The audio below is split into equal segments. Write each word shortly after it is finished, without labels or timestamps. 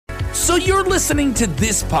So you're listening to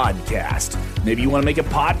this podcast. Maybe you want to make a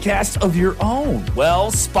podcast of your own.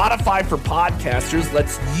 Well, Spotify for Podcasters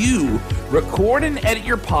lets you record and edit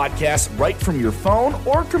your podcast right from your phone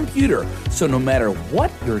or computer. So no matter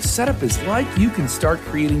what your setup is like, you can start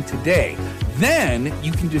creating today. Then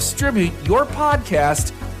you can distribute your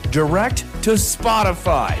podcast direct to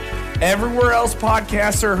Spotify. Everywhere else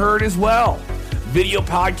podcasts are heard as well. Video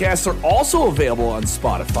podcasts are also available on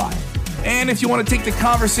Spotify. And if you want to take the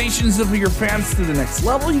conversations of your fans to the next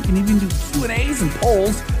level, you can even do Q&As and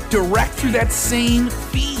polls direct through that same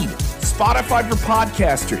feed. Spotify for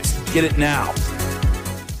Podcasters. Get it now.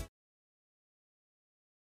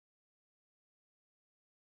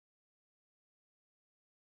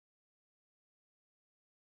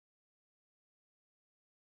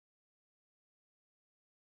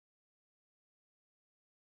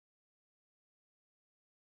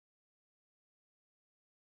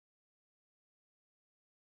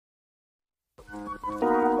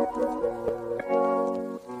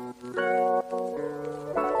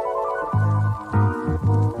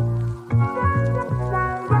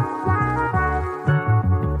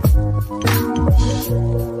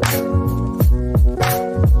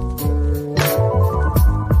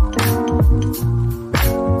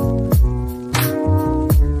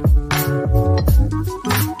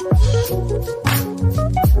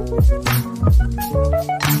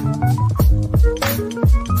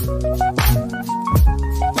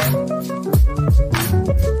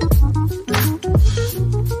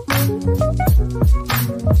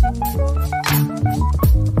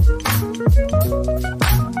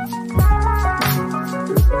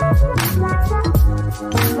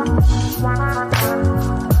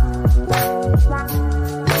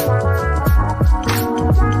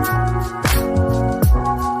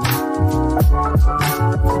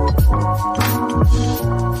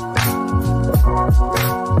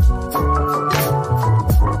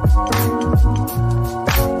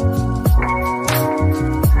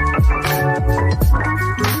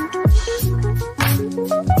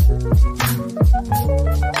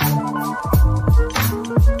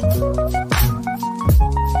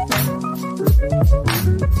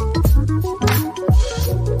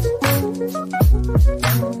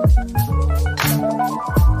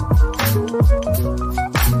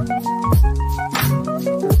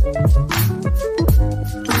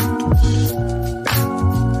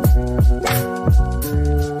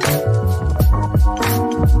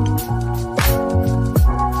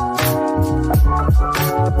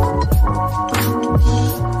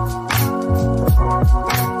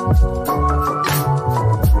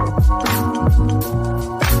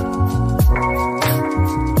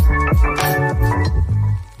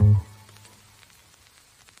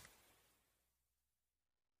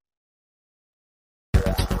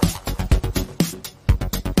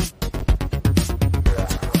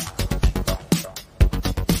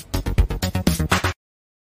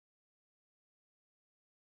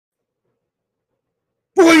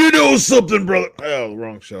 Well, you know something, brother. Oh,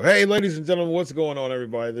 wrong show. Hey, ladies and gentlemen, what's going on,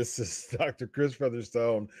 everybody? This is Dr. Chris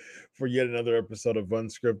Featherstone for yet another episode of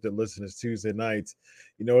UnSKripted. Listen, it's Tuesday nights.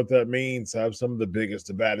 You know what that means? I have some of the biggest,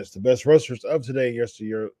 the baddest, the best wrestlers of today and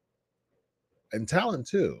yesteryear, and talent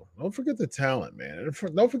too. Don't forget the talent, man.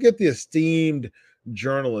 And don't forget the esteemed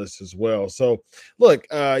journalists as well. So, look,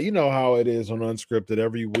 you know how it is on UnSKripted.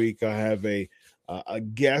 Every week I have a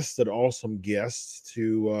guest, an awesome guest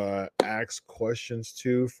to ask questions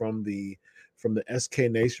to from the SK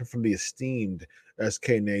Nation, from the esteemed SK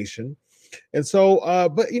Nation. And so,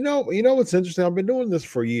 but you know what's interesting? I've been doing this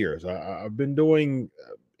for years. I've been doing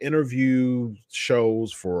interview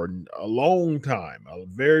shows for a long time, a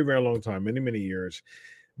very, very long time, many, many years.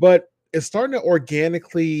 But it's starting to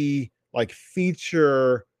organically like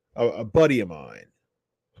feature a buddy of mine,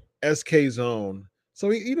 SK Zone. So,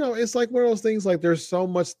 you know, it's like one of those things, like there's so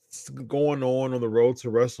much going on the road to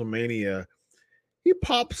WrestleMania. He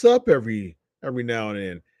pops up every now and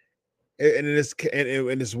then. And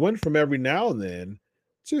it's went from every now and then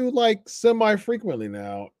to like semi-frequently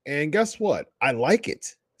now. And guess what? I like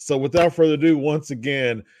it. So without further ado, once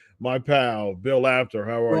again, my pal, Bill Apter,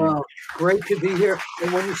 how are you? Great to be here.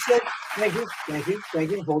 And when you said, thank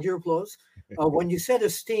you, hold your applause. When you said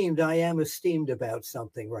esteemed, I am esteemed about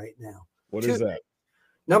something right now. What is that?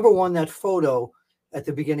 Number one, that photo at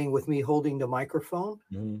the beginning with me holding the microphone.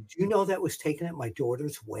 Mm-hmm. Do you know that was taken at my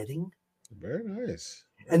daughter's wedding? Very nice.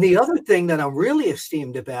 And the other thing that I'm really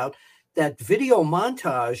esteemed about, that video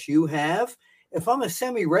montage you have. If I'm a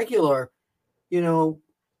semi-regular, you know,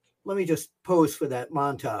 let me just pose for that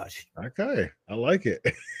montage. Okay. I like it.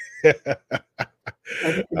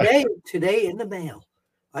 Today in the mail,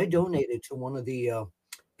 I donated to one of the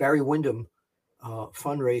Barry Windham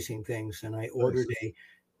fundraising things, and I ordered a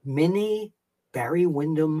mini Barry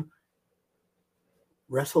Windham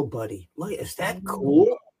Wrestle Buddy. Look, is that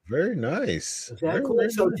cool? Very nice. Is that Very, cool? very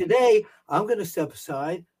So nice. today I'm going to step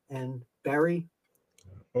aside and Barry.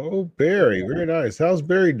 Oh, Barry, very nice. How's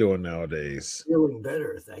Barry doing nowadays? Feeling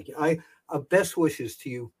better, thank you. I best wishes to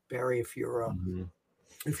you, Barry, if you're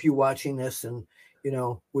watching this, and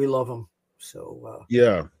we love him. So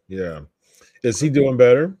yeah. Is he doing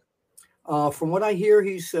better? From what I hear,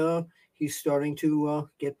 he's starting to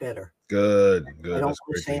get better. Good. I don't That's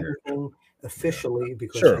want to say anything officially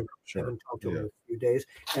because I haven't talked to him in a few days.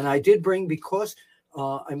 And I did bring, because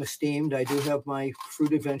I'm esteemed, I do have my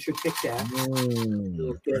Fruit Adventure Tic Tac.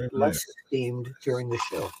 Will get less esteemed during the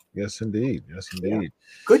show. Yes, indeed. Yeah.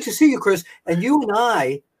 Good to see you, Chris. And you and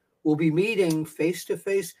I will be meeting face to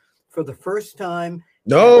face for the first time.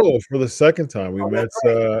 No, for the second time. We met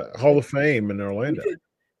Hall of Fame in Orlando.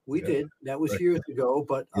 We did. That was years ago.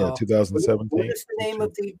 But 2017. What is the name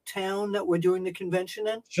of the town that we're doing the convention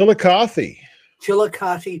in? Chillicothe.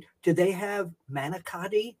 Do they have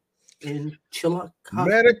manicotti in Chillicothe?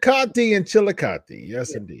 Manicotti and Chillicothe.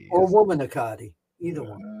 Yes, indeed. Or womanicotty. Either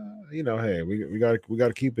one. Hey, we got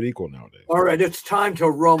to keep it equal nowadays. All right, it's time to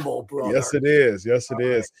rumble, brother. Yes, it is.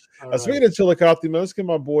 Speaking of Chillicothe, let's give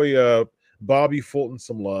my boy Bobby Fulton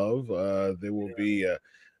some love. There will be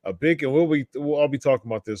a big, and I'll be talking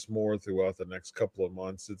about this more throughout the next couple of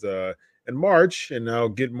months. It's in March, and I'll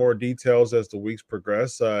get more details as the weeks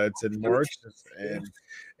progress. It's in March,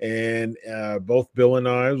 and both Bill and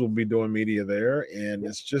I will be doing media there, and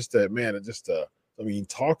it's just that, man.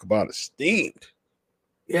 Talk about esteemed.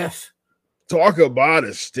 Yes. Talk about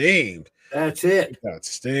esteemed. That's it. We got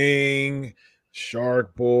Sting,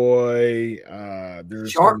 Shark Boy.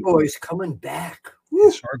 Shark Boy's coming back.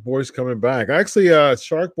 Shark Boy's coming back. Actually,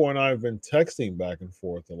 Shark Boy and I have been texting back and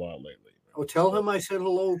forth a lot lately. Oh, tell him I said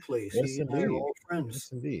hello, please. Yes, indeed. Old friends.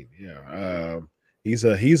 Yes, indeed. Yeah. He's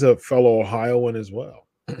a fellow Ohioan as well.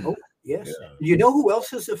 Oh, yes. Yeah. You know who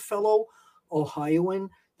else is a fellow Ohioan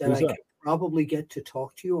that I can probably get to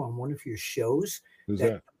talk to you on one of your shows? Who's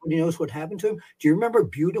that? Nobody knows what happened to him. Do you remember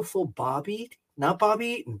Beautiful Bobby? Not Bobby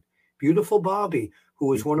Eaton. Beautiful Bobby, who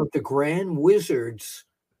was one of the Grand Wizards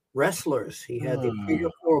wrestlers. He had the 3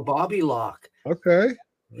 or 4 Bobby lock. Okay.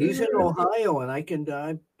 He's in Ohio, and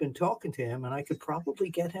I've been talking to him, and I could probably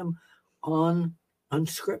get him on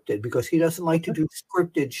UnSKripted because he doesn't like to do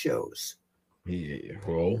scripted shows. Yeah,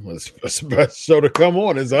 well, that's the best show to come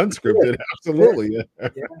on is UnSKripted. Yeah. Absolutely. Yeah.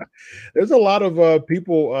 There's a lot of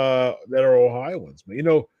people that are Ohioans.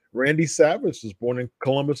 Randy Savage was born in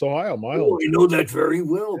Columbus, Ohio. My home. You know that very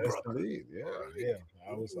well, yes, brother. Indeed. Yeah.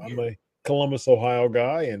 I'm a Columbus, Ohio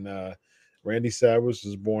guy, and Randy Savage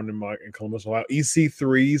was born in Columbus, Ohio.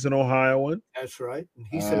 EC3's an Ohioan. That's right. And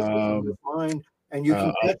he says with mine, and you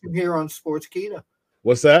can catch him here on Sportskeeda.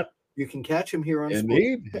 What's that? You can catch him here on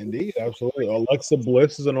Indeed, absolutely. Alexa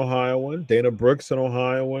Bliss is an Ohioan. Dana Brooks an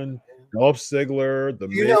Ohioan. Dolph Ziggler.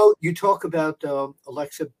 You talk about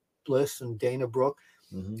Alexa Bliss and Dana Brooke.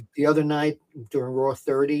 Mm-hmm. The other night during Raw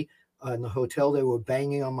 30 in the hotel, they were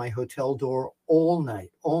banging on my hotel door all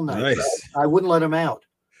night. Nice. I wouldn't let them out.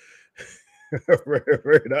 very,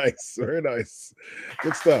 very nice. Very nice.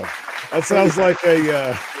 Good stuff. That sounds like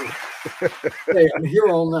a... Hey, I'm here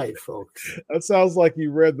all night, folks. That sounds like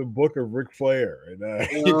you read the book of Ric Flair, and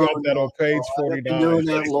you got that on page 49. I've been doing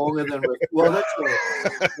that longer than Ric. Well, that's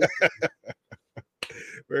right.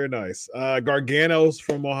 Very nice. Gargano's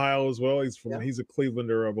from Ohio as well. He's a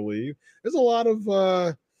Clevelander, I believe. There's a lot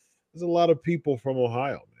of people from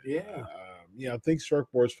Ohio. Man. Yeah. I think Shark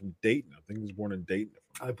Boy's from Dayton. I think he was born in Dayton.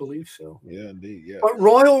 I believe so. Yeah, indeed. Yeah. But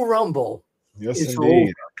Royal Rumble. Yes, is indeed.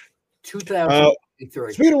 Over.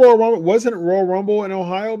 2023. Speaking of Royal Rumble, wasn't Royal Rumble in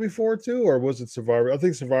Ohio before too, or was it Survivor? I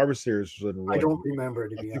think Survivor Series was in Royal. I don't remember,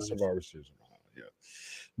 to be honest. Survivor Series in Ohio. Yeah,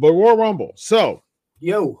 but Royal Rumble. So,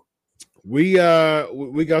 we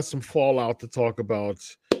got some fallout to talk about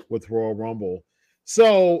with Royal Rumble.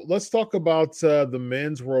 So let's talk about the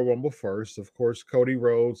men's Royal Rumble first. Of course, Cody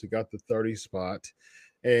Rhodes, he got the 30 spot,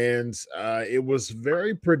 and it was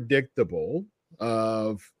very predictable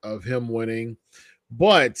of him winning.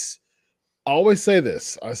 But I always say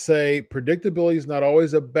this. I say predictability is not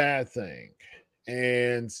always a bad thing.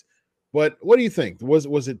 But what do you think?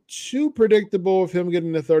 Was it too predictable of him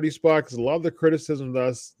getting the 30 spot? Because a lot of the criticism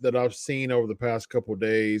that I've seen over the past couple of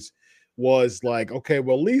days was like, okay,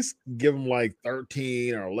 well, at least give him like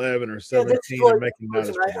 13 or 11 or 17 and making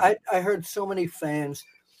that. I heard so many fans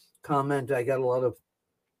comment. I got a lot of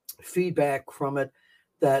feedback from it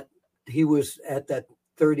that he was at that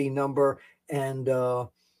 30 number, and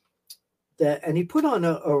that, and he put on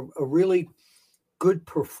a really good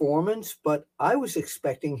performance, but I was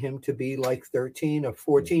expecting him to be like 13 or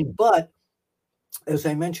 14. But as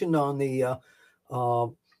I mentioned on the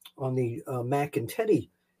Mac and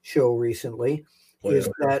Teddy show recently,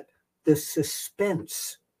 that the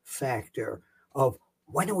suspense factor of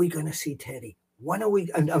when are we going to see Teddy? When are we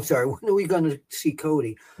going to see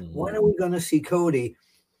Cody? When are we going to see Cody?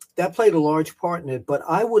 That played a large part in it, but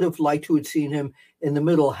I would have liked to have seen him in the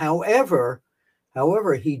middle. However,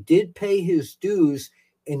 he did pay his dues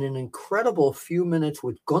in an incredible few minutes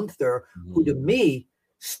with Gunther, who to me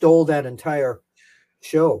stole that entire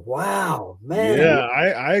show. Wow, man. Yeah,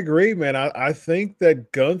 I agree, man. I think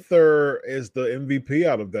that Gunther is the MVP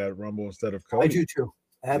out of that Rumble instead of Cody. I do too.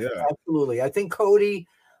 Absolutely. I think Cody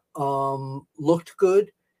looked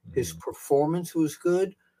good. His performance was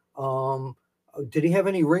good. Did he have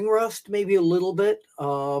any ring rust? Maybe a little bit.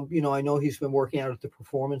 I know he's been working out at the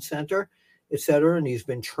Performance Center, etc., and he's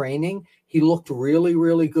been training. He looked really,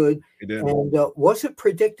 really good. He did. And was it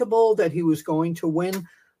predictable that he was going to win?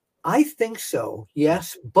 I think so,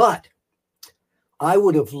 yes. But I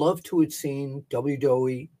would have loved to have seen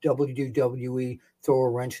WWE throw a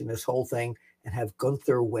wrench in this whole thing and have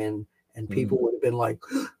Gunther win. And people would have been like,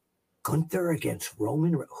 Gunther against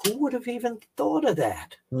Roman? Who would have even thought of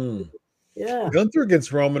that? Yeah. Gunther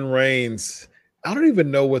against Roman Reigns. I don't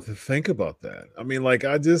even know what to think about that. I mean, like,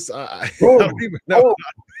 I don't even know.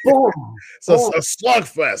 So a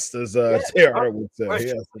slugfest, as JR would say.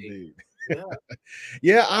 Yes, indeed.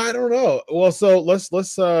 Yeah, I don't know. Well, so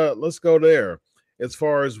let's go there. As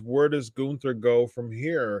far as where does Gunther go from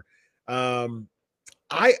here?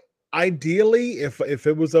 I ideally, if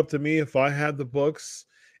it was up to me, if I had the books,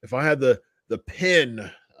 if I had the pen,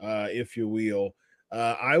 if you will,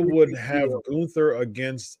 I would have Gunther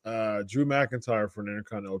against Drew McIntyre for an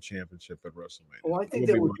Intercontinental Championship at WrestleMania. Well, I think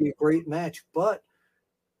that would be a great match, but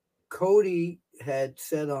Cody had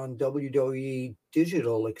said on WWE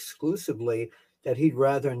Digital exclusively that he'd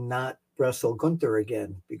rather not wrestle Gunther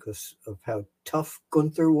again because of how tough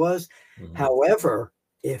Gunther was. However,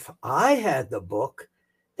 if I had the book,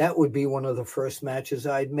 that would be one of the first matches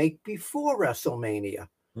I'd make before WrestleMania.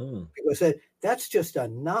 Because that's just a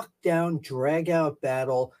knockdown, drag-out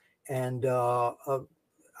battle, and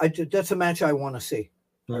that's a match I want to see.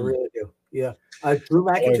 I really do. Yeah, Drew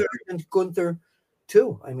McIntyre against Gunther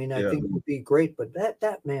too. I mean, I think it would be great. But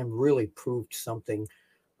that man really proved something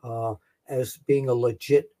as being a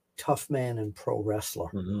legit tough man and pro wrestler.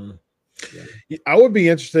 I would be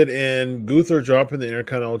interested in Gunther dropping the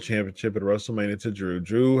Intercontinental Championship at WrestleMania to Drew.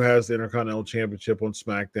 Drew has the Intercontinental Championship on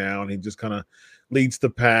SmackDown. He just kind of leads the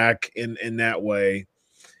pack in that way.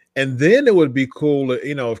 And then it would be cool,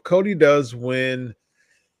 if Cody does win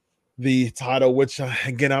the title, which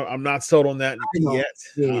again, I'm not sold on that yet.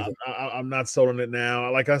 I'm not sold on it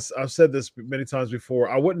now. Like I've said this many times before,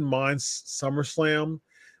 I wouldn't mind SummerSlam,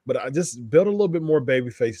 but I just build a little bit more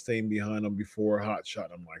babyface team behind him before hot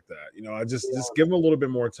shot him like that. I just give him a little bit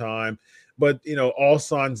more time. But all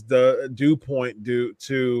signs do point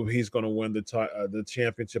to he's going to win the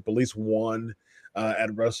championship, at least one at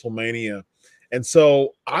WrestleMania. And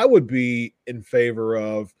so I would be in favor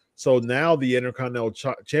of. So now the Intercontinental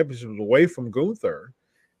Championship is away from Gunther,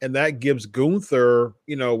 and that gives Gunther,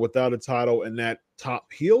 without a title in that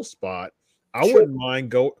top heel spot. I wouldn't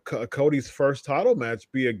mind Cody's first title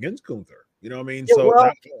match be against Gunther. You know what I mean? Yeah, so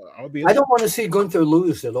I don't want to see Gunther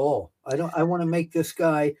lose at all. I want to make this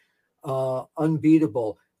guy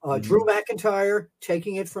unbeatable. Drew McIntyre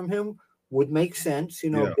taking it from him would make sense.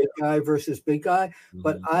 Big guy versus big guy.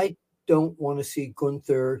 But I don't want to see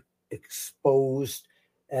Gunther exposed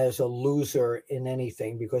as a loser in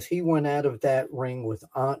anything because he went out of that ring with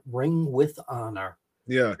honor.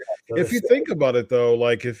 Yeah. If you think about it, though,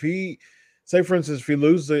 like if he. Say, for instance, if he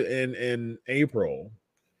loses it in April,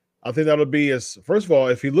 I think that would be first of all,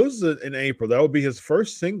 if he loses it in April, that would be his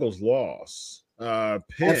first singles loss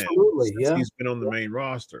pin since he's been on the main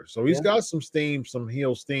roster. So he's got some steam, some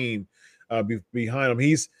heel steam behind him.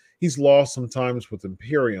 He's lost sometimes with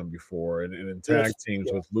Imperium before and in tag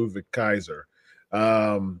teams with Ludwig Kaiser.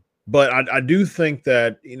 But I do think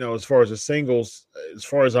that, as far as the singles, as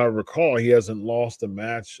far as I recall, he hasn't lost a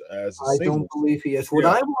match as a singles. I don't believe he is. What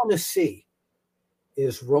I want to see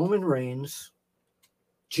is Roman Reigns,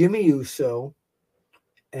 Jimmy Uso,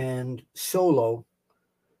 and Solo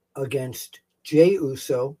against Jey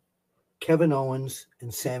Uso, Kevin Owens,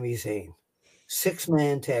 and Sami Zayn.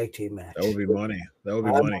 6-man tag team match. That would be money.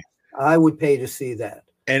 Money. I would pay to see that.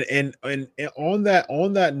 And on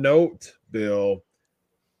that note, Bill,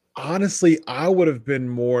 honestly, I would have been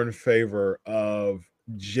more in favor of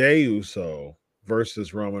Jey Uso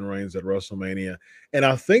versus Roman Reigns at WrestleMania. And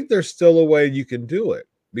I think there's still a way you can do it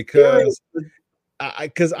because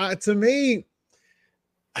to me,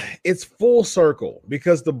 it's full circle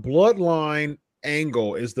because the bloodline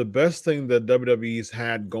angle is the best thing that WWE's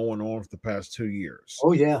had going on for the past 2 years.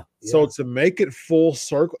 Oh, yeah. So to make it full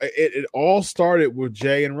circle, it all started with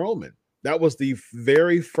Jay and Roman. That was the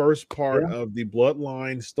very first part of the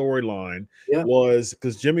bloodline storyline was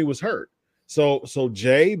because Jimmy was hurt. So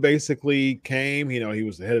Jay basically came, he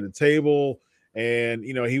was the head of the table and,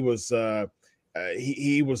 he was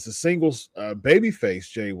he was the singles babyface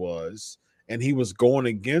Jay was, and he was going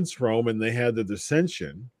against Roman. They had the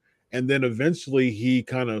dissension. And then eventually he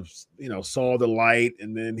kind of, saw the light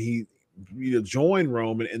and then he joined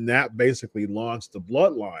Roman, and that basically launched the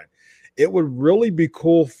bloodline. It would really be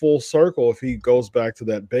cool full circle if he goes back to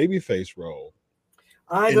that babyface role.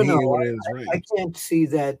 I don't know. I can't see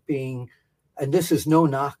that being, and this is no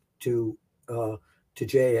knock to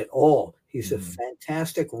Jay at all. He's a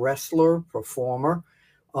fantastic wrestler, performer,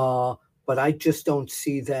 but I just don't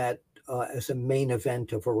see that as a main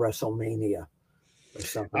event of a WrestleMania. Or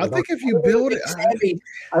something. I think if you build it,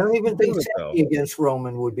 I don't even think Sammy against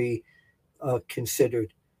Roman would be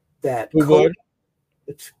considered that. Who would?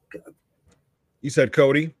 You said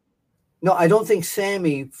Cody? No, I don't think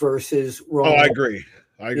Sammy versus Roman. Oh, I agree.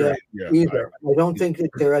 Yeah, either. I don't think that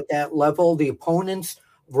they're at that level. The opponents,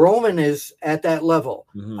 Roman is at that level.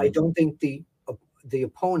 I don't think the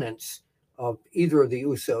opponents of either of the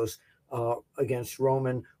Usos against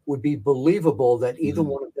Roman would be believable that either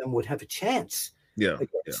one of them would have a chance.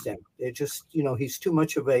 Against him. It just, he's too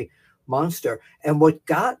much of a monster. And what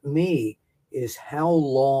got me is how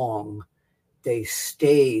long they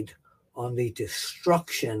stayed on the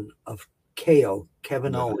destruction of KO,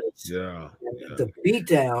 Kevin Owens. The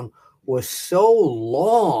beatdown was so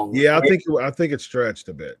long. Yeah, I think it stretched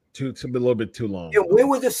a bit, to be a little bit too long. Yeah, where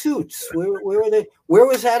were the suits? Where were they? Where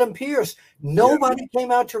was Adam Pearce? Nobody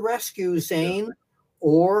came out to rescue Zayn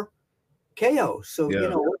or KO. So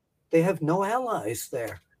they have no allies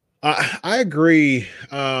there. I agree.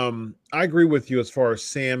 I agree with you as far as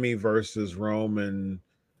Sammy versus Roman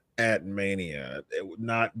at Mania,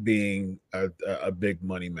 not being a big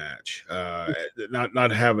money match,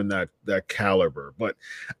 not having that caliber. But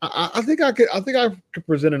I think I could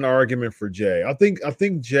present an argument for Jay. I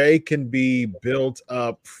think Jay can be built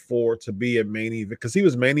up to be a main event because he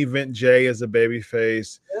was main event Jay as a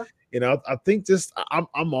babyface. I think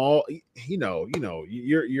I'm all,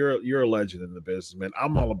 you're a legend in the business, man.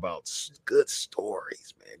 I'm all about good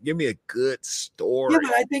stories, man. Give me a good story. Yeah,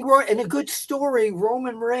 but I think in a good story,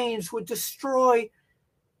 Roman Reigns would destroy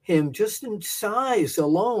him just in size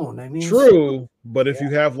alone. I mean, true. But if you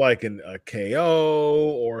have like a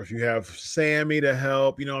KO, or if you have Sammy to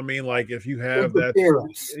help, you know what I mean? Like if you have that,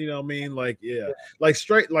 you know what I mean? Like, like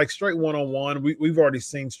straight one-on-one. We've already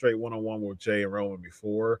seen straight one-on-one with Jay and Roman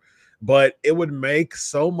before. But it would make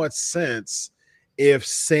so much sense if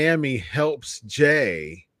Sammy helps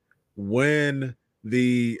Jay win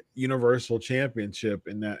the Universal Championship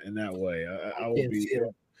in that way. I would be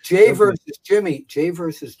Jay versus Jimmy. Jay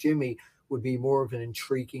versus Jimmy would be more of an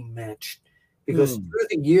intriguing match because through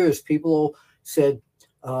the years, people said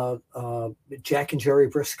Jack and Jerry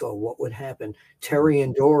Briscoe, what would happen? Terry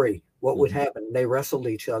and Dory, what would happen? They wrestled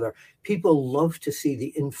each other. People love to see the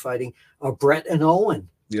infighting. Brett and Owen.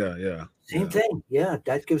 Same thing. Yeah,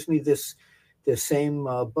 that gives me the same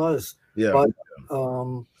buzz. But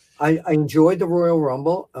I enjoyed the Royal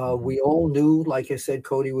Rumble. We all knew, like I said,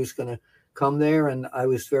 Cody was going to come there, and I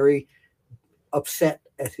was very upset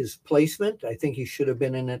at his placement. I think he should have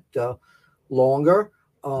been in it longer.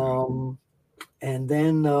 And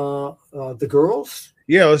then the girls.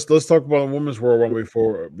 Yeah, let's talk about the Women's Royal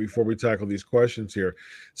Rumble before we tackle these questions here.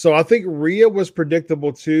 So I think Rhea was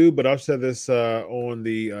predictable too, but I've said this on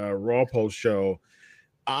the Raw Post show.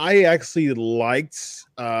 I actually liked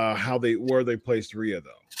where they placed Rhea though.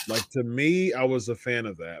 Like to me, I was a fan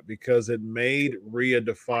of that because it made Rhea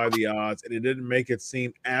defy the odds, and it didn't make it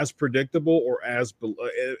seem as predictable or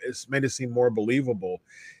it's made it seem more believable.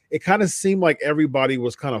 It kind of seemed like everybody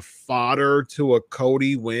was kind of fodder to a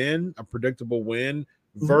Cody win, a predictable win,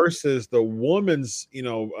 versus the woman's,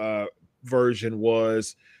 version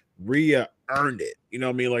was Rhea earned it. You know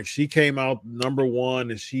what I mean? Like she came out number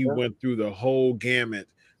one and she went through the whole gamut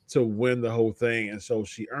to win the whole thing, and so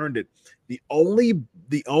she earned it. The only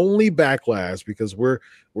backlash, because we're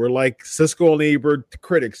like Siskel and Ebert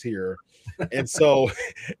critics here, and so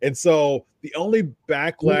the only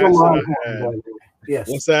backlash that I had. Yes.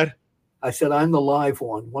 What's that? I said I'm the live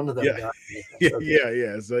one. One of them got me. So,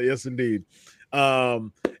 yes, indeed.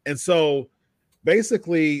 And so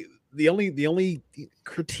basically the only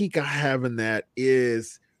critique I have in that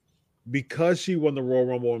is because she won the Royal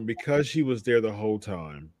Rumble and because she was there the whole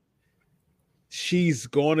time, she's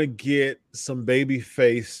going to get some baby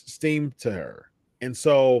face steam to her. And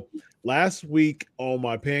so last week on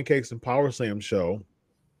my Pancakes and Power Slam show,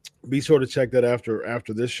 be sure to check that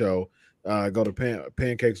after this show. Go to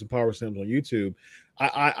Pancakes and Power Slams on YouTube.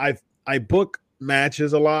 I book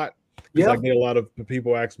matches a lot because I get a lot of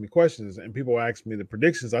people ask me questions and people ask me the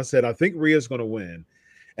predictions. I said I think Rhea's going to win,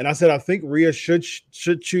 and I said I think Rhea should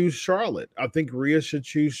choose Charlotte. I think Rhea should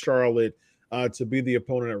choose Charlotte to be the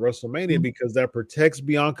opponent at WrestleMania because that protects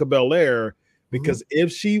Bianca Belair. Because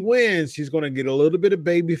if she wins, she's going to get a little bit of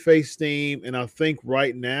babyface steam, and I think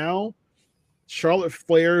right now, Charlotte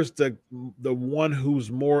Flair's the one who's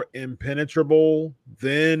more impenetrable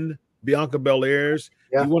than Bianca Belair's.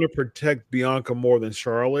 You want to protect Bianca more than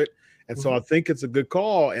Charlotte. And so I think it's a good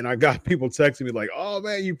call. And I got people texting me like, oh,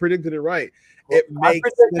 man, you predicted it right. It makes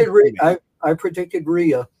sense. I predicted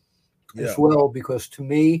Rhea as well because to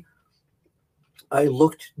me, I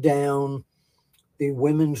looked down the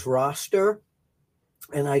women's roster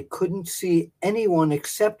and I couldn't see anyone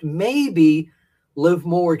except maybe Liv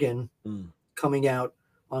Morgan coming out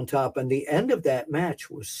on top. And the end of that match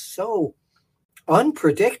was so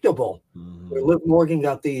unpredictable. Where Liv Morgan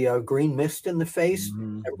got the green mist in the face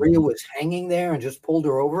and Rhea was hanging there and just pulled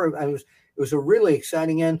her over. It was a really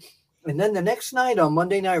exciting end. And then the next night on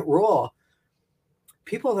Monday Night Raw,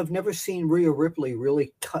 people have never seen Rhea Ripley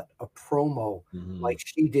really cut a promo like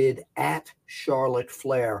she did at Charlotte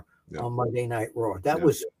Flair on Monday Night Raw. That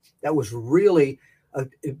was really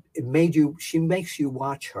she makes you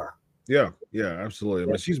watch her. Yeah,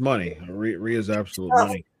 absolutely. But she's money. Rhea's absolute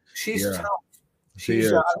money. She's tough.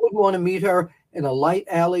 I wouldn't want to meet her in a light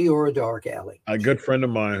alley or a dark alley. A good friend of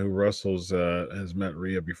mine who wrestles has met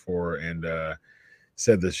Rhea before and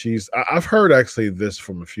said that I've heard actually this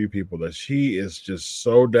from a few people that she is just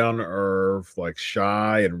so down to earth, like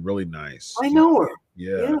shy and really nice. I know her.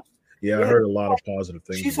 Yeah, I heard a lot of positive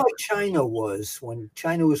things. She's like Chyna was when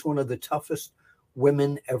Chyna was one of the toughest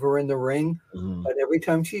women ever in the ring. But every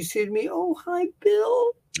time she sees me, oh, hi,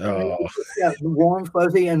 Bill. Yeah, warm,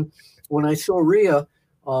 fuzzy. And when I saw Rhea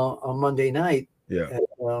on Monday night at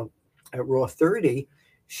Raw 30,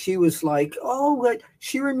 she was like,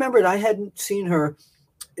 she remembered I hadn't seen her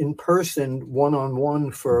in person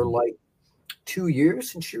one-on-one for like 2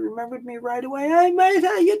 years. And she remembered me right away. Hey, mate,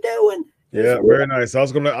 how you doing? Yeah, very nice. I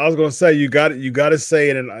was gonna say you got to say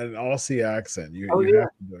it in an Aussie accent. You have to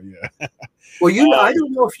do, Well, I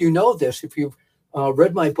don't know if you know this. If you've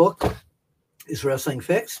read my book, Is Wrestling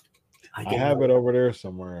Fixed? I have it over there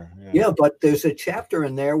somewhere. Yeah, but there's a chapter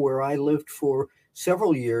in there where I lived for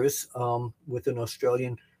several years with an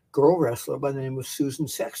Australian girl wrestler by the name of Susan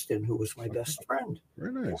Sexton, who was my best friend.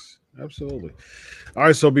 Very nice. Absolutely. All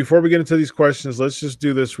right. So before we get into these questions, let's just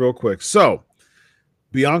do this real quick. So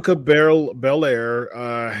Bianca Belair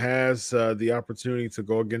has the opportunity to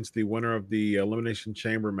go against the winner of the Elimination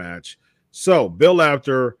Chamber match. So Bill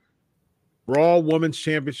Apter, Raw Women's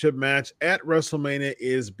Championship match at WrestleMania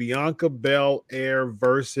is Bianca Belair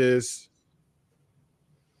versus.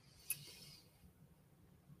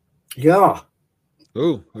 Yeah.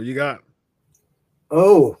 Ooh, who you got?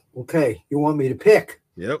 Oh, okay. You want me to pick?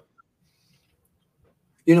 Yep.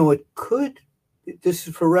 This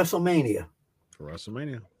is for WrestleMania.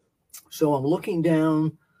 WrestleMania. So I'm looking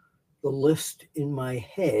down the list in my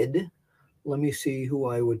head. Let me see who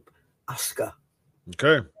I would. Asuka.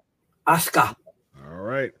 Okay. Asuka. All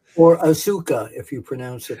right. Or Asuka, if you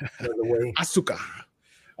pronounce it the other way. Asuka.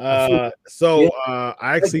 I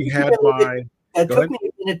actually had my. It took me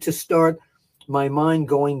a minute to start my mind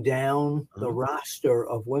going down the roster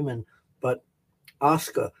of women, but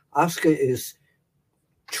Asuka is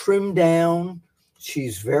trimmed down.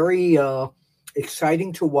 She's very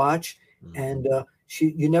exciting to watch, and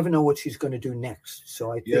you never know what she's going to do next.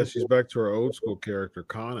 So I think she's back to her old school character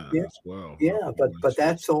Kana as well. Yeah, but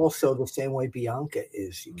that's also the same way Bianca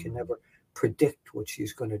is. You can never predict what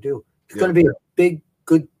she's going to do. It's going to be a big,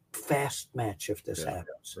 good, fast match if this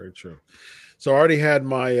happens. Very true. So I already had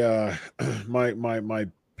my my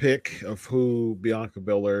pick of who Bianca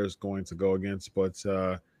Belair is going to go against, but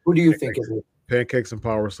who do you think is it? Pancakes and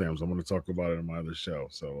Power Slams. I'm going to talk about it in my other show.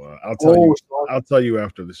 So I'll tell you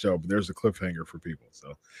after the show, but there's a cliffhanger for people.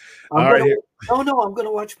 So I'm going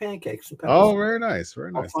to watch Pancakes and Power Slams. Oh, very nice.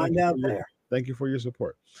 Very nice. I'll find out there. Thank you for your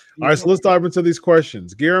support. All right, so let's dive into these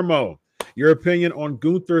questions. Guillermo, your opinion on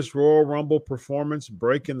Gunther's Royal Rumble performance,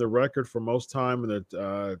 breaking the record for most time in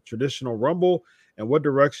the traditional Rumble, and what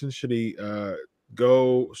direction should he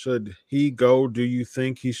he go? Do you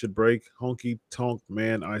think he should break Honky Tonk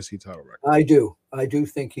Man IC title record? I do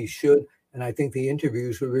think he should, and I think the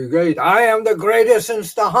interviews would be great. I am the greatest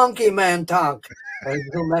since the Honky Man Tonk.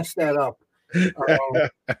 He'll mess that up.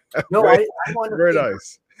 No, I want to. Very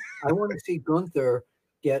nice. I want to see Gunther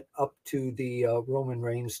get up to the Roman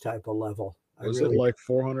Reigns type of level. Was it like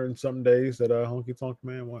 400 and some days that Honky Tonk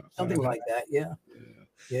Man went? Something like that, yeah.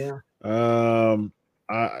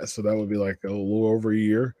 So that would be like a little over a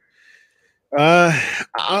year.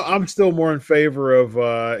 I'm still more in favor of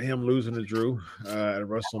him losing to Drew at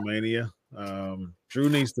WrestleMania. Drew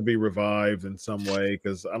needs to be revived in some way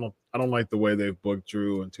because I don't like the way they've booked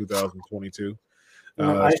Drew in 2022.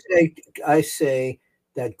 I say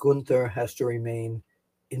that Gunther has to remain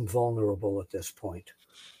invulnerable at this point.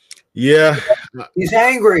 Yeah, he's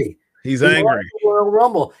angry. He's angry. Royal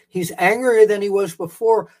Rumble. He's angrier than he was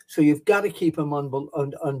before, so you've got to keep him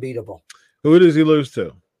unbeatable. Who does he lose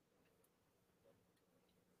to?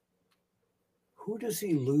 Who does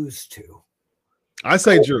he lose to? I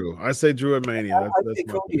say Drew. I say Drew at Mania. I say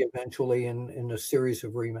Cody eventually in a series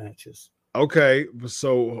of rematches. Okay,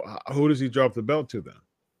 so who does he drop the belt to then?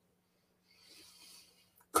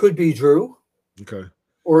 Could be Drew. Okay.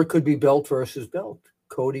 Or it could be belt versus belt.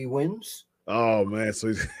 Cody wins. Oh man,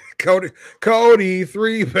 so Cody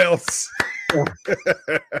 3 belts.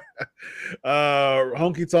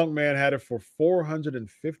 Honky Tonk Man had it for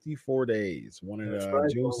 454 days. Won it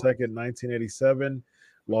June 2nd, 1987.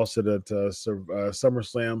 Lost it at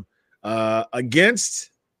SummerSlam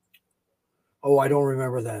against. Oh, I don't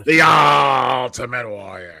remember that. The Ultimate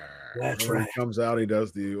Warrior. That's right. He comes out, it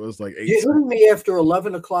was like 8. You're hitting me after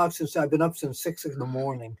 11 o'clock since I've been up since 6 in the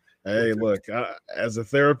morning. Hey, look, as a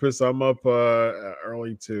therapist, I'm up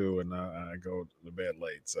early too, and I go to bed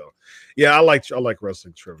late. So, yeah, I like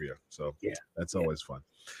wrestling trivia. So, yeah, that's always fun.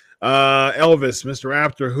 Elvis, Mr.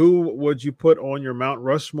 Apter, who would you put on your Mount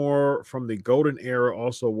Rushmore from the golden era?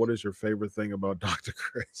 Also, what is your favorite thing about Dr.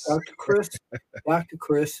 Chris? Dr.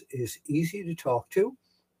 Chris is easy to talk to.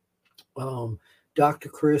 Dr.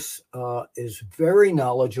 Chris is very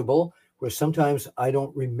knowledgeable, where sometimes I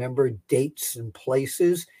don't remember dates and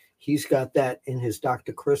places. He's got that in his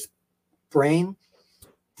Dr. Chris brain.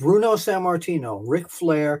 Bruno Sammartino, Ric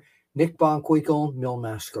Flair, Nick Bonquico, Mil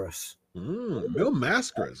Mascaras. Mil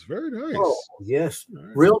Mascaras, very nice. Oh, yes.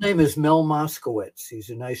 Right. Real name is Mel Moskowitz.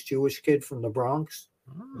 He's a nice Jewish kid from the Bronx.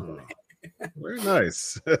 Oh, very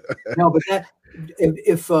nice. No, but that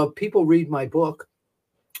if people read my book,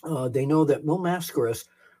 they know that Mil Mascaras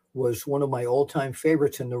was one of my all-time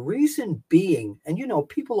favorites. And the reason being, and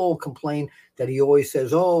people all complain that he always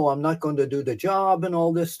says, oh, I'm not going to do the job and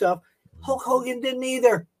all this stuff. Hulk Hogan didn't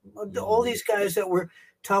either. All these guys that were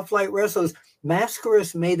top flight wrestlers,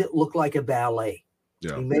 Mascaras made it look like a ballet.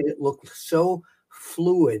 Yeah. He made it look so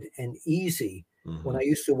fluid and easy when I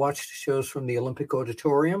used to watch the shows from the Olympic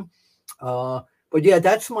Auditorium. But yeah,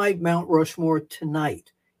 that's my Mount Rushmore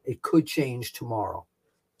tonight. It could change tomorrow.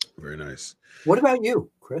 Very nice. What about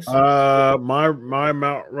you, Chris? My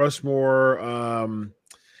Mount Rushmore.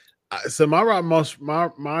 So my Mount Rushmore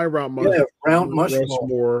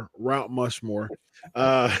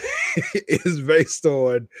is based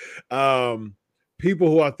on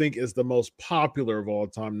people who I think is the most popular of all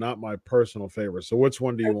time, not my personal favorite. So which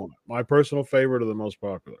one do you want? My personal favorite or the most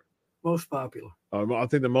popular? Most popular. I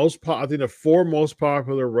think the 4 most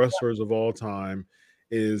popular wrestlers of all time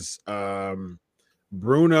is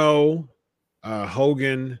Bruno,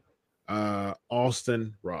 Hogan,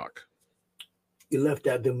 Austin, Rock. You left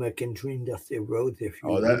out the McIndream Dusty Rhodes.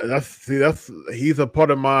 That's he's a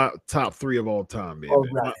part of my top 3 of all time, baby. Oh,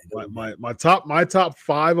 right. My top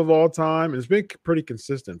 5 of all time. It's been pretty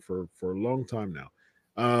consistent for a long time now.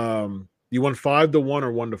 You want 5 to 1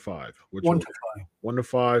 or 1 to 5? Which 1 to 5. 1 to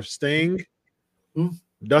 5. Sting,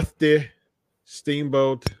 Dusty,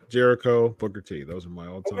 Steamboat, Jericho, Booker T. Those are my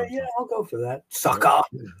all-time. Okay, yeah, I'll go for that. Sucker.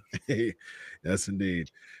 Yes,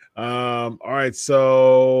 indeed. All right,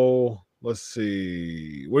 so let's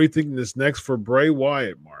see. What are you thinking this next for Bray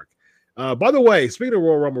Wyatt, Mark? By the way, speaking of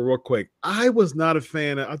Royal Rumble, real quick, I was not a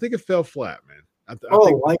fan. I think it fell flat, man. I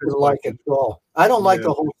didn't like it at all. I don't like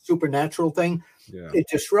the whole supernatural thing. Yeah. It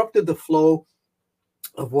disrupted the flow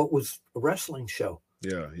of what was a wrestling show.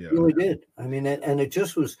 Yeah. It really did. I mean, and it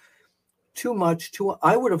just was too much.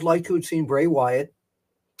 I would have liked to have seen Bray Wyatt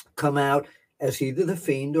come out as either the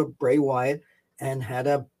Fiend or Bray Wyatt and had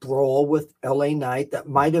a brawl with LA Knight that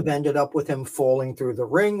might have ended up with him falling through the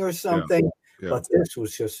ring or something. Yeah. But this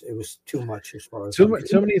was it was too much as far as too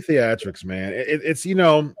many theatrics, man. It's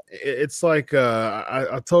it's like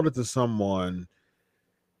I told it to someone.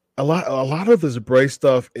 a lot of this Bray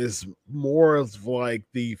stuff is more of like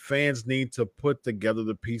the fans need to put together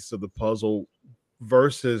the piece of the puzzle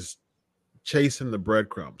versus chasing the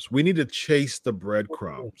breadcrumbs. We need to chase the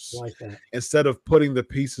breadcrumbs like that. instead of putting the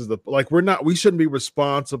pieces of we shouldn't be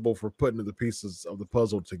responsible for putting the pieces of the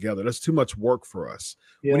puzzle together. That's too much work for us.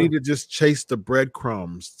 We need to just chase the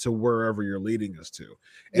breadcrumbs to wherever you're leading us to.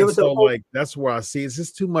 And that's where I see it's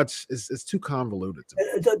just too much. It's too convoluted to me.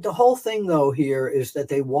 The whole thing though here is that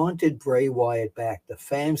they wanted Bray Wyatt back. The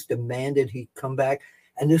fans demanded he come back,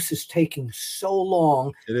 and this is taking so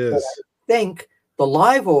long. It is. I think the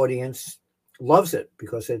live audience loves it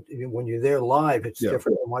because when you're there live, it's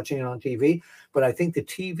different than watching it on TV. But I think the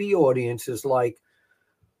TV audience is like,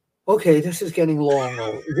 okay, this is getting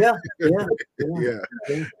long. Yeah.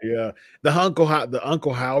 The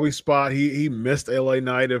Uncle Howie spot. He missed LA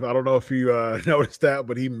Knight. I don't know if you noticed that,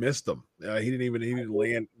 but he missed him. He didn't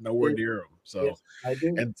land nowhere near him. So yes, I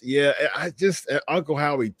do. And I just Uncle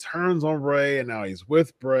Howie turns on Bray, and now he's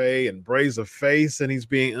with Bray, and Bray's a face, and he's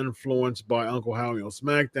being influenced by Uncle Howie on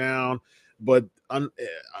SmackDown. But Uncle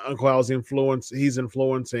Howie's he's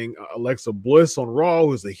influencing Alexa Bliss on Raw,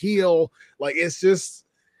 who's a heel. Like it's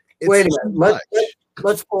wait a minute.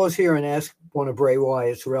 Let's pause here and ask one of Bray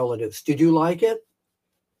Wyatt's relatives. Did you like it?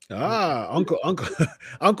 Uncle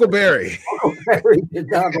Barry. Uncle Barry did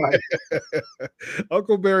not like it.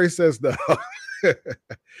 Uncle Barry says no.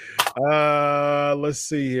 Let's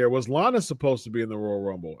see here. Was Lana supposed to be in the Royal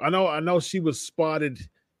Rumble? I know she was spotted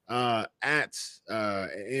in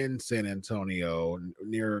San Antonio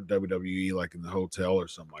near WWE, like in the hotel or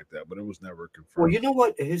something like that, but it was never confirmed. Well, you know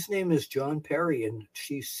what? His name is John Perry, and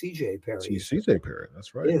she's CJ Perry. She's CJ Perry.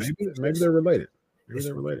 That's right. Yes, maybe they're related.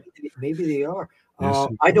 Maybe they are.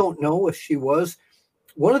 I don't know if she was.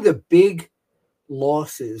 One of the big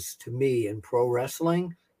losses to me in pro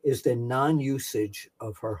wrestling is the non-usage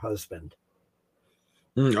of her husband.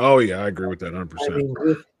 Oh yeah, I agree with that 100%. I mean,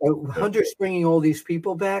 Hunter's bringing all these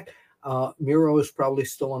people back. Miro is probably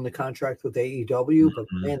still on the contract with AEW, but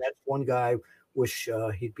man, that's one guy wish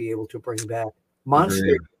he'd be able to bring back. Monster.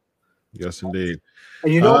 Agreed. Yes, indeed.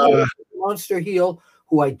 And you know, Monster heel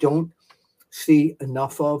who I don't see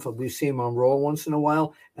enough of. We see him on Raw once in a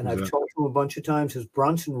while, and I've talked to him a bunch of times. Is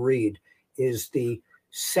Bronson Reed is the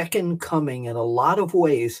second coming in a lot of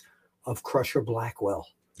ways of Crusher Blackwell.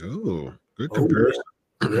 Oh, good comparison.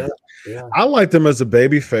 Yeah. I liked him as a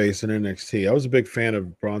babyface in NXT. I was a big fan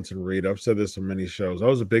of Bronson Reed. I've said this on many shows. I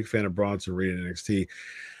was a big fan of Bronson Reed in NXT.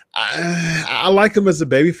 I like him as a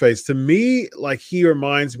babyface. To me, like he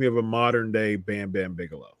reminds me of a modern day Bam Bam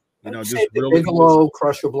Bigelow. You know, just really Bigelow,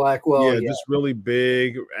 Crusher Blackwell. Yeah, just really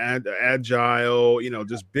big, agile. You know,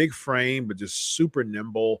 just big frame, but just super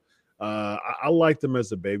nimble. I liked him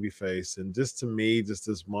as a babyface, and just to me, just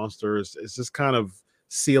this monster is just kind of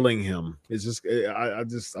sealing him. It's just I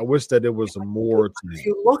wish that it was more to me.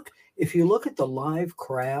 If you look at the live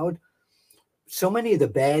crowd, so many of the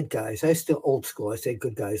bad guys, I still old school, I say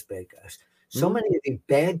good guys, bad guys. So many of the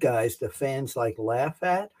bad guys the fans like laugh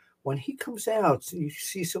at, when he comes out, you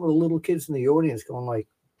see some of the little kids in the audience going like,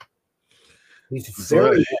 he's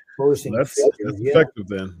very opposing. That's effective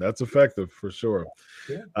then. That's effective for sure.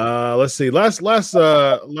 Yeah. Let's see. Last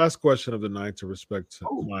question of the night to respect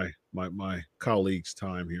my colleagues'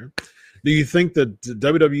 time here. Do you think that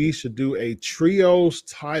WWE should do a trios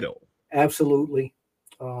title? Absolutely.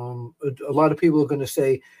 A lot of people are going to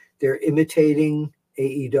say they're imitating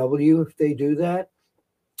AEW if they do that,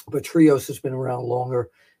 but trios has been around longer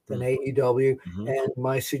than AEW. And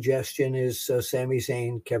my suggestion is Sami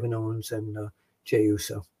Zayn, Kevin Owens, and Jey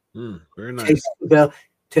Uso. Very nice.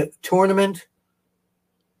 Tournament,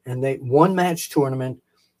 and they one match tournament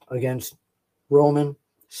against Roman,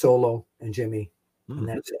 Solo, and Jimmy, and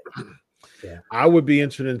that's it. Yeah, I would be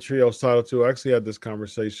interested in trios title too. I actually had this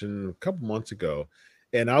conversation a couple months ago,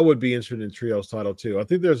 and I would be interested in trios title too. I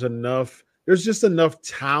think there's just enough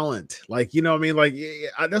talent. Like, you know what I mean? Like,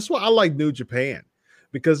 that's why I like New Japan,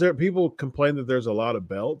 because there people complain that there's a lot of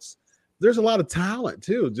belts. There's a lot of talent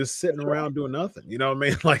too, just sitting around doing nothing. You know what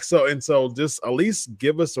I mean? Like, so just at least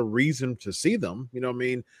give us a reason to see them. You know what I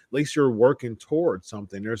mean? At least you're working towards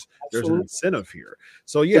something. There's an incentive here.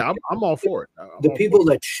 So yeah, I'm all for it. The people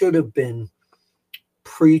that should have been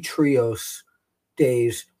pre-trios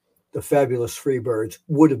days, the fabulous Freebirds,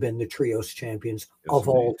 would have been the trios champions of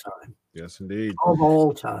all time. Yes, indeed. Of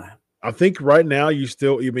all time. I think right now you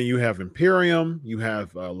have Imperium, you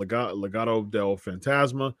have Legado del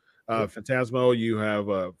Fantasma. Phantasmo, you have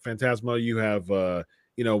Phantasmo, you have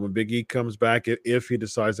when Big E comes back, if he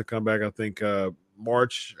decides to come back, I think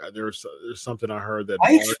March. There's something I heard that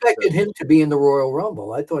I expected him to be in the Royal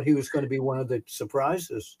Rumble. I thought he was going to be one of the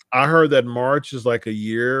surprises. I heard that March is like a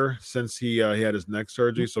year since he had his neck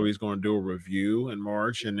surgery, so he's going to do a review in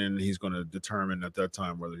March, and then he's going to determine at that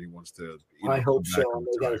time whether he wants to. I hope so. And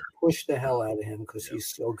they got to push the hell out of him because he's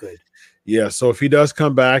so good. Yeah. So if he does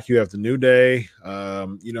come back, you have the New Day.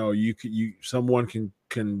 Someone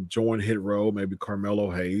can join Hit Row, maybe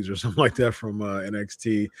Carmelo Hayes or something like that from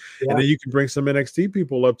NXT, and then you can bring some NXT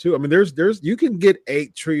people up too. I mean, there's you can get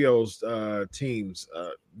 8 trios teams,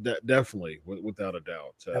 definitely without a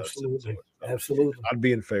doubt. Absolutely, I'd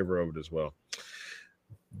be in favor of it as well.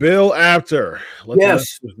 Bill Apter, let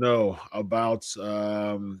us know about.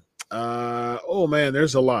 Oh man,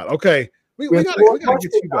 there's a lot. Okay, we got to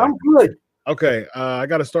get you back. I'm good. Okay, I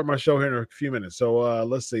got to start my show here in a few minutes. So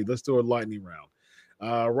let's see. Let's do a lightning round.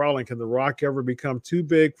 Rolling, can The Rock ever become too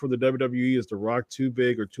big for the WWE? Is The Rock too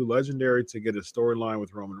big or too legendary to get a storyline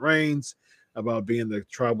with Roman Reigns about being the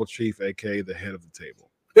tribal chief, aka the head of the table?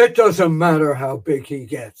 It doesn't matter how big he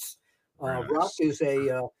gets. Nice. Rock is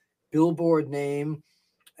a billboard name,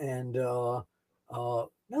 and no,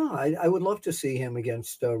 I would love to see him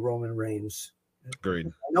against Roman Reigns. Agreed.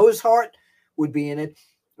 I know his heart would be in it.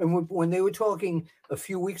 And when they were talking a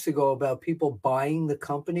few weeks ago about people buying the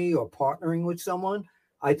company or partnering with someone,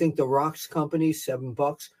 I think The Rock's company,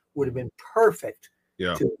 $7, would have been perfect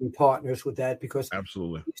to be partners with that because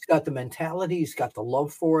absolutely he's got the mentality, he's got the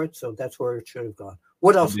love for it. So that's where it should have gone.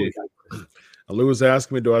 What else we got? Lou was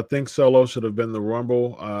asking me, do I think Solo should have been the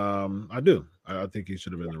Rumble? I do. I think he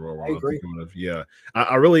should have been the Royal Rumble. I agree.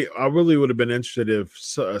 I really would have been interested if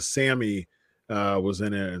Sammy was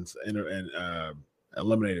in it and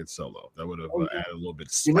eliminated Solo. That would have added a little bit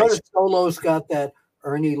of spice. You know, the Solo's got that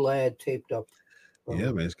Ernie Ladd taped up.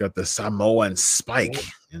 Yeah, man, it's got the Samoan spike.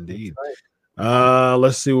 Yeah, indeed. Right.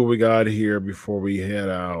 Let's see what we got here before we head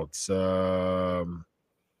out.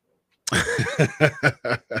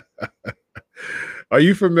 Are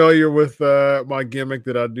you familiar with my gimmick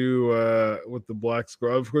that I do with the Black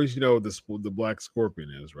Scorpion? Of course, you know what the Black Scorpion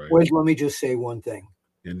is, right? Wait, let me just say one thing.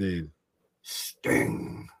 Indeed.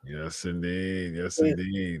 Sting. Yes, indeed. Yes,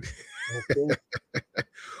 indeed. Okay.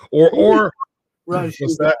 or Raj,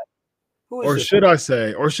 what's that? Or should I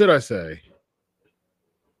say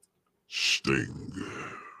Sting?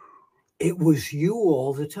 It was you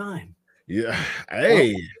all the time. Yeah.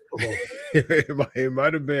 Hey. It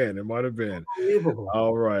might have been. It might have been.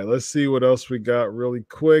 All right. Let's see what else we got really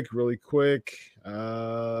quick. Raju,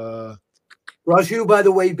 by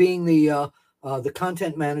the way, being the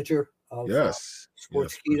content manager of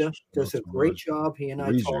Sportskeeda, does a great job. He and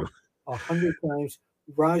I talked 100 times.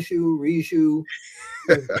 Riju.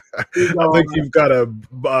 I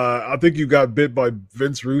think you got bit by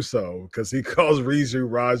Vince Russo because he calls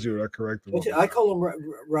Raju. I correct him. I call him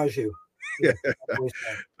Raju. Yeah.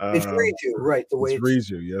 It's Riju, right? The way it's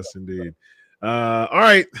Riju, yes, indeed. All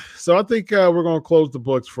right, so I think we're going to close the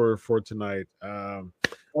books for tonight.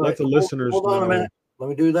 Let the listeners hold on a minute. Let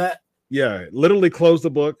me do that. Yeah, literally close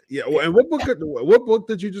the book. Yeah, and what book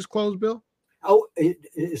did you just close, Bill? Oh,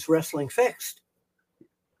 it's Wrestling Fixed.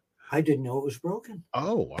 I didn't know it was broken.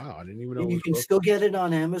 Oh, wow. I didn't even know. And you can still get it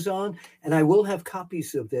on Amazon. And I will have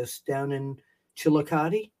copies of this down in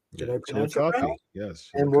Chillicothe. Did I pronounce it right? Yes.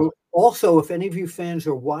 And we'll also, if any of you fans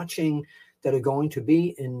are watching that are going to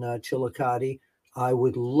be in Chillicothe, I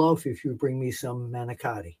would love if you bring me some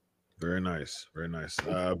manicotti. Very nice. Very nice.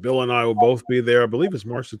 Bill and I will both be there. I believe it's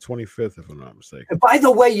March the 25th, if I'm not mistaken. And by the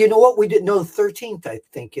way, you know what? We didn't know the 13th. I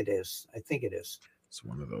think it is. It's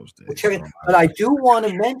one of those days. We'll check it. But I do want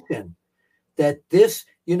to mention that this,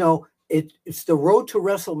 it's the road to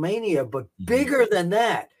WrestleMania, but bigger than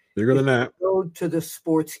that. Bigger than that. Road to the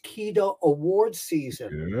Sportskeeda Awards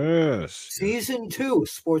season. Yes. Season 2,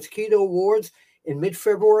 Sportskeeda Awards in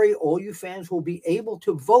mid-February. All you fans will be able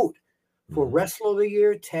to vote for Wrestler of the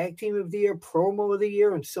Year, Tag Team of the Year, Promo of the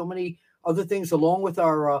Year, and so many other things, along with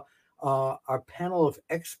our panel of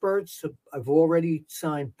experts. I've already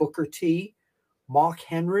signed Booker T, Mark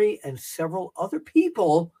Henry, and several other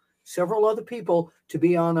people to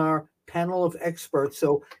be on our panel of experts.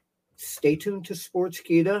 So stay tuned to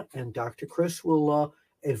Sportskeeda, and Dr. Chris will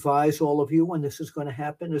advise all of you when this is going to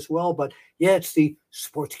happen as well. But yeah, it's the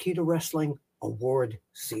Sportskeeda Wrestling Award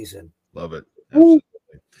season. Love it. Absolutely.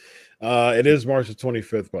 It is March the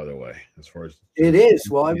 25th, by the way, as far as it is.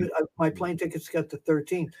 Well, my plane tickets got the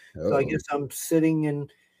 13th, so I guess I'm sitting in.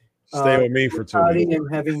 Stay with me for 2 weeks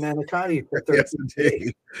and having manicotti for 13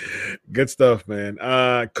 days. Good stuff, man.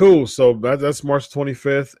 Cool. So that's March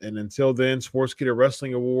 25th, and until then, Sportskeeda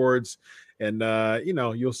Wrestling Awards, and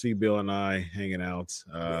you'll see Bill and I hanging out.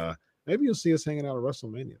 Maybe you'll see us hanging out at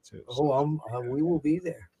WrestleMania too. So. We will be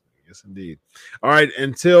there. Yes, indeed. All right.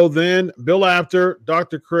 Until then, Bill Apter,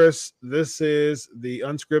 Dr. Chris, this is the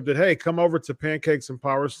Unscripted. Hey, come over to Pancakes and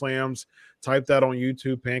Power Slams. Type that on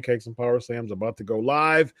YouTube, Pancakes and Power Slams. About to go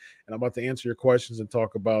live, and I'm about to answer your questions and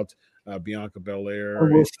talk about Bianca Belair.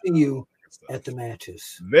 We'll see you at the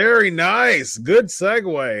matches. Very nice. Good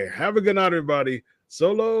segue. Have a good night, everybody.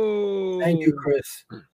 Solo. Thank you, Chris.